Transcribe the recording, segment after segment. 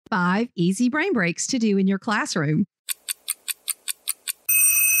5 easy brain breaks to do in your classroom.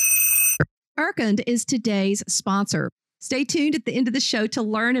 Erkund is today's sponsor. Stay tuned at the end of the show to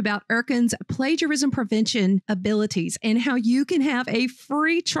learn about Erkund's plagiarism prevention abilities and how you can have a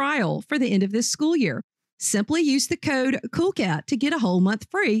free trial for the end of this school year. Simply use the code toolkit to get a whole month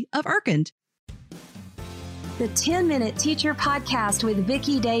free of Erkund. The 10-Minute Teacher Podcast with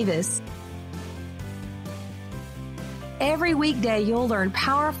Vicki Davis. Every weekday, you'll learn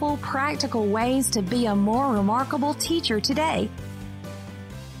powerful, practical ways to be a more remarkable teacher today.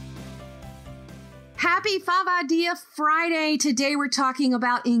 Happy 5 Idea Friday. Today we're talking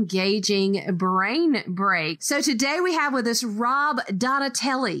about engaging brain break. So today we have with us Rob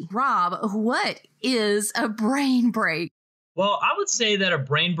Donatelli. Rob, what is a brain break? Well, I would say that a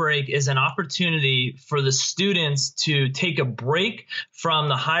brain break is an opportunity for the students to take a break from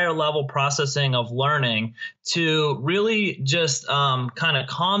the higher level processing of learning to really just kind of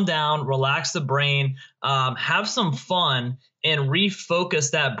calm down, relax the brain, have some fun, and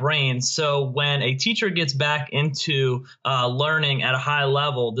refocus that brain. So when a teacher gets back into learning at a high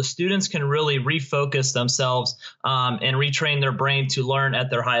level, the students can really refocus themselves and retrain their brain to learn at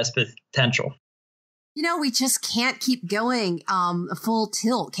their highest potential. You know, we just can't keep going full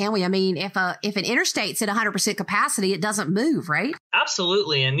tilt, can we? I mean, if an interstate's at 100% capacity, it doesn't move, right?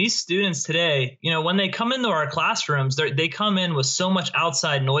 Absolutely. And these students today, you know, when they come into our classrooms, they come in with so much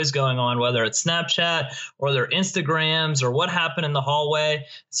outside noise going on, whether it's Snapchat or their Instagrams or what happened in the hallway.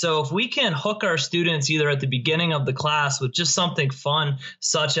 So if we can hook our students either at the beginning of the class with just something fun,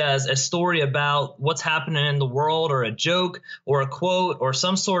 such as a story about what's happening in the world or a joke or a quote or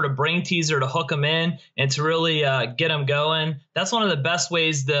some sort of brain teaser to hook them in and to really get them going, that's one of the best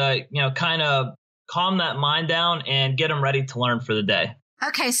ways to, you know, kind of calm that mind down and get them ready to learn for the day.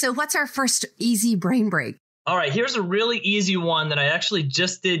 Okay, so what's our first easy brain break? All right, here's a really easy one that I actually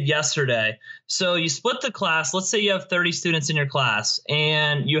just did yesterday. So you split the class. Let's say you have 30 students in your class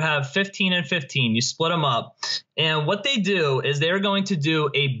and you have 15 and 15. You split them up. And what they do is they're going to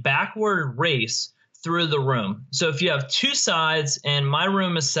do a backward race through the room. So if you have two sides and my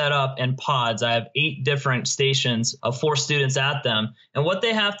room is set up in pods, I have 8 different stations of 4 students at them. And what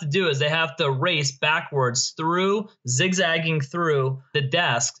they have to do is they have to race backwards through, zigzagging through the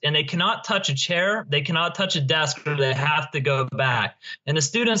desk, and they cannot touch a chair. They cannot touch a desk, or they have to go back. And the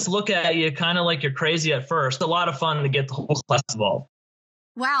students look at you kind of like you're crazy at first. A lot of fun to get the whole class involved.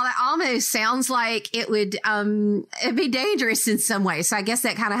 Wow, that almost sounds like it would it'd be dangerous in some way. So I guess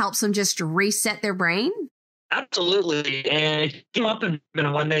that kind of helps them just reset their brain. Absolutely. And it came up and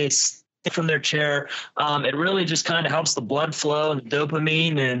when they sit from their chair, it really just kind of helps the blood flow and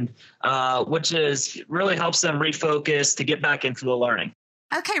dopamine, and which is really helps them refocus to get back into the learning.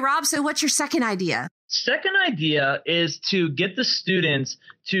 Okay, Rob, so what's your second idea? Second idea is to get the students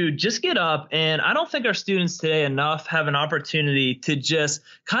to just get up. And I don't think our students today enough have an opportunity to just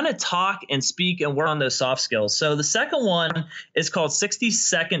kind of talk and speak and work on those soft skills. So the second one is called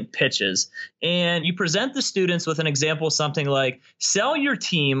 60-second pitches. And you present the students with an example, something like sell your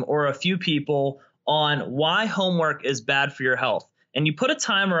team or a few people on why homework is bad for your health. And you put a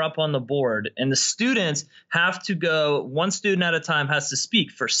timer up on the board, and the students have to go, one student at a time has to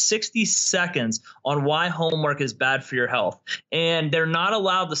speak for 60 seconds on why homework is bad for your health. And they're not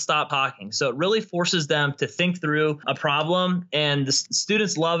allowed to stop talking. So it really forces them to think through a problem, and the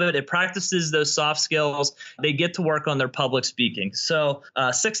students love it. It practices those soft skills. They get to work on their public speaking. So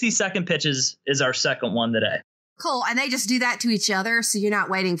 60-second pitches is our second one today. Cool. And they just do that to each other, so you're not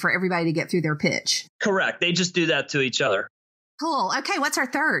waiting for everybody to get through their pitch. Correct. They just do that to each other. Cool. Okay, what's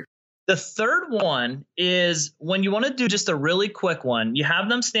our third? The third one is when you want to do just a really quick one, you have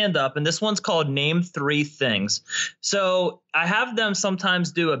them stand up, and this one's called Name 3 Things. So I have them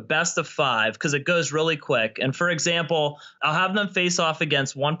sometimes do a best of 5 because it goes really quick. And for example, I'll have them face off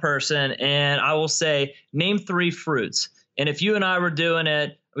against one person, and I will say, name 3 fruits. And if you and I were doing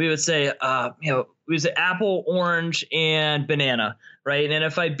it, we would say, we would say apple, orange, and banana, right? And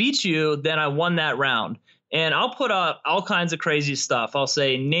if I beat you, then I won that round. And I'll put up all kinds of crazy stuff. I'll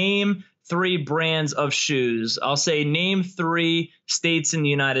say, name 3 brands of shoes. I'll say, name 3 states in the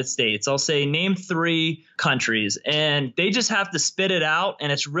United States. I'll say, name 3 countries. And they just have to spit it out.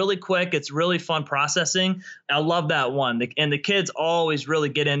 And it's really quick. It's really fun processing. I love that one. And the kids always really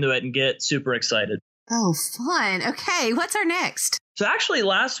get into it and get super excited. Oh, fun. Okay, what's our next? So actually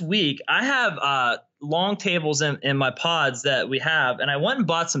last week, I have long tables in my pods that we have, and I went and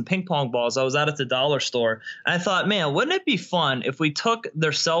bought some ping pong balls. I was out at the dollar store, and I thought, man, wouldn't it be fun if we took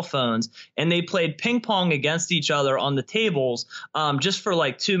their cell phones and they played ping pong against each other on the tables just for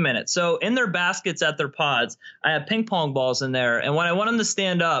like 2 minutes. So in their baskets at their pods, I have ping pong balls in there, and when I want them to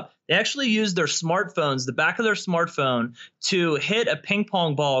stand up, they actually use their smartphones, the back of their smartphone, to hit a ping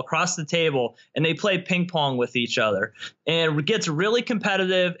pong ball across the table, and they play ping pong with each other. And it gets really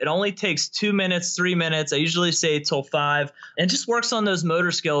competitive. It only takes 2 minutes, 3 minutes. I usually say till 5, and just works on those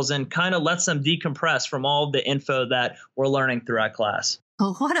motor skills and kind of lets them decompress from all the info that we're learning throughout class.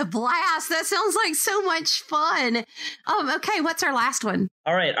 Oh, what a blast. That sounds like so much fun. Okay, what's our last one?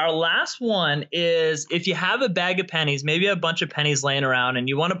 All right, our last one is if you have a bag of pennies, maybe a bunch of pennies laying around and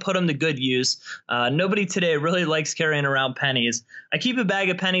you want to put them to good use. Nobody today really likes carrying around pennies. I keep a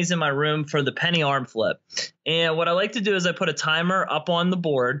bag of pennies in my room for the penny arm flip. And what I like to do is I put a timer up on the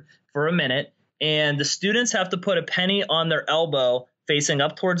board for a minute, and the students have to put a penny on their elbow facing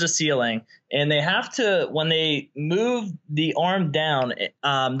up towards the ceiling, and they have to, when they move the arm down,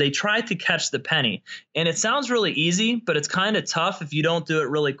 they try to catch the penny. And it sounds really easy, but it's kind of tough if you don't do it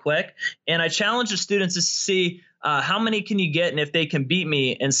really quick. And I challenge the students to see how many can you get and if they can beat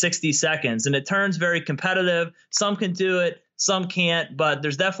me in 60 seconds. And it turns very competitive. Some can do it, some can't, but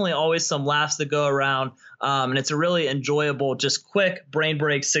there's definitely always some laughs that go around. And it's a really enjoyable, just quick brain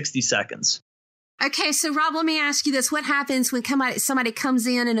break, 60 seconds. Okay, so Rob, let me ask you this. What happens when somebody comes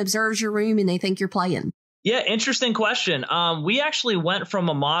in and observes your room and they think you're playing? Yeah, interesting question. We actually went from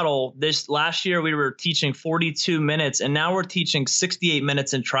a model this last year. We were teaching 42 minutes, and now we're teaching 68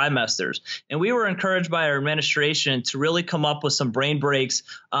 minutes in trimesters. And we were encouraged by our administration to really come up with some brain breaks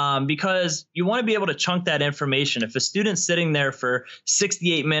because you want to be able to chunk that information. If a student's sitting there for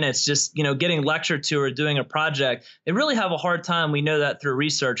 68 minutes, just getting lectured to or doing a project, they really have a hard time. We know that through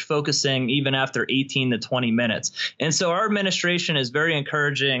research, focusing even after 18 to 20 minutes. And so our administration is very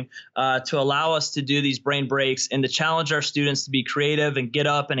encouraging to allow us to do these brain breaks and to challenge our students to be creative and get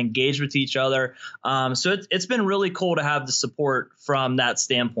up and engage with each other. So it's been really cool to have the support from that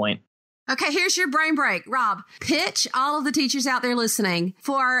standpoint. Okay, here's your brain break. Rob, pitch all of the teachers out there listening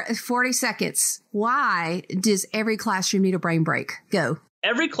for 40 seconds. Why does every classroom need a brain break? Go.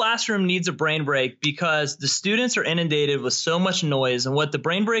 Every classroom needs a brain break because the students are inundated with so much noise. And what the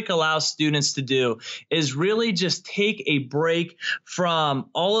brain break allows students to do is really just take a break from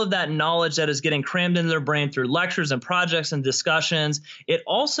all of that knowledge that is getting crammed into their brain through lectures and projects and discussions. It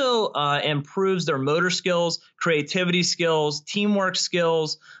also improves their motor skills, creativity skills, teamwork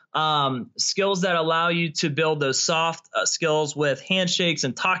skills, skills that allow you to build those soft skills with handshakes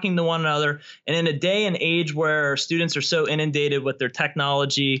and talking to one another. And in a day and age where students are so inundated with their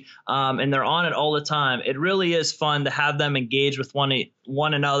technology and they're on it all the time, it really is fun to have them engage with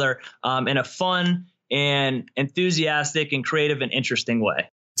one another in a fun and enthusiastic and creative and interesting way.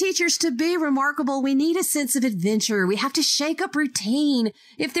 Teachers, to be remarkable, we need a sense of adventure. We have to shake up routine.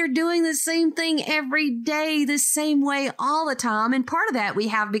 If they're doing the same thing every day, the same way all the time, and part of that we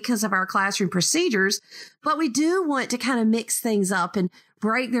have because of our classroom procedures, but we do want to kind of mix things up and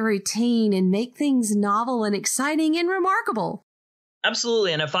break the routine and make things novel and exciting and remarkable.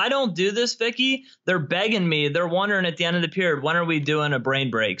 Absolutely. And if I don't do this, Vicki, they're begging me. They're wondering at the end of the period, when are we doing a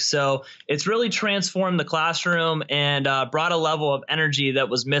brain break? So it's really transformed the classroom and brought a level of energy that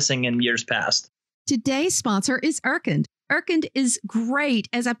was missing in years past. Today's sponsor is Erkend. Erkend is great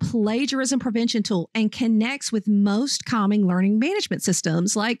as a plagiarism prevention tool and connects with most common learning management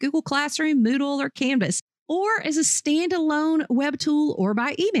systems like Google Classroom, Moodle, or Canvas, or as a standalone web tool or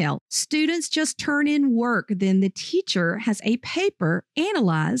by email. Students just turn in work, then the teacher has a paper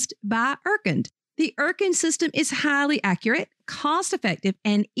analyzed by Erkend. The Erkend system is highly accurate, cost-effective,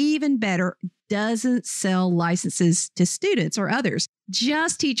 and even better, doesn't sell licenses to students or others.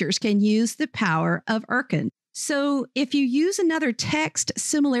 Just teachers can use the power of Erkend. So if you use another text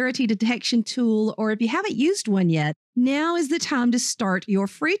similarity detection tool, or if you haven't used one yet, now is the time to start your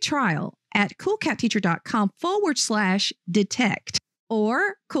free trial at coolcatteacher.com/detect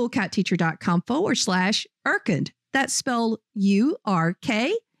or coolcatteacher.com/Erkend. That's spelled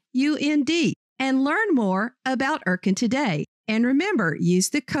URKUND. And learn more about Erkend today. And remember, use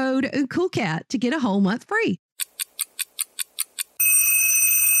the code COOLCAT to get a whole month free.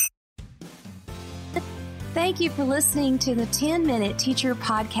 Thank you for listening to the 10-Minute Teacher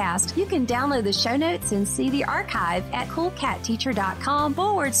Podcast. You can download the show notes and see the archive at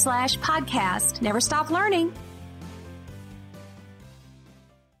coolcatteacher.com/podcast. Never stop learning.